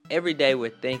Every day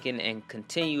we're thinking and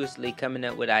continuously coming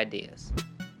up with ideas.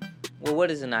 Well, what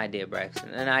is an idea, Braxton?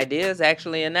 An idea is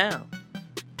actually a noun.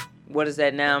 What does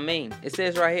that noun mean? It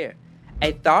says right here,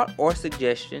 a thought or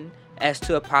suggestion as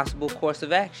to a possible course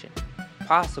of action.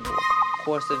 Possible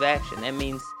course of action. That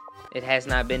means it has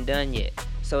not been done yet.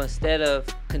 So instead of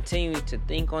continuing to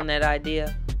think on that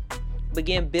idea,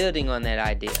 begin building on that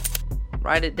idea.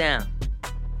 Write it down.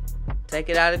 Take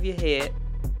it out of your head.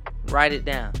 Write it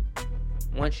down.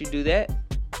 Once you do that,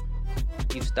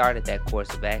 you've started that course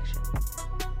of action.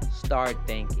 Start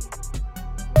thinking.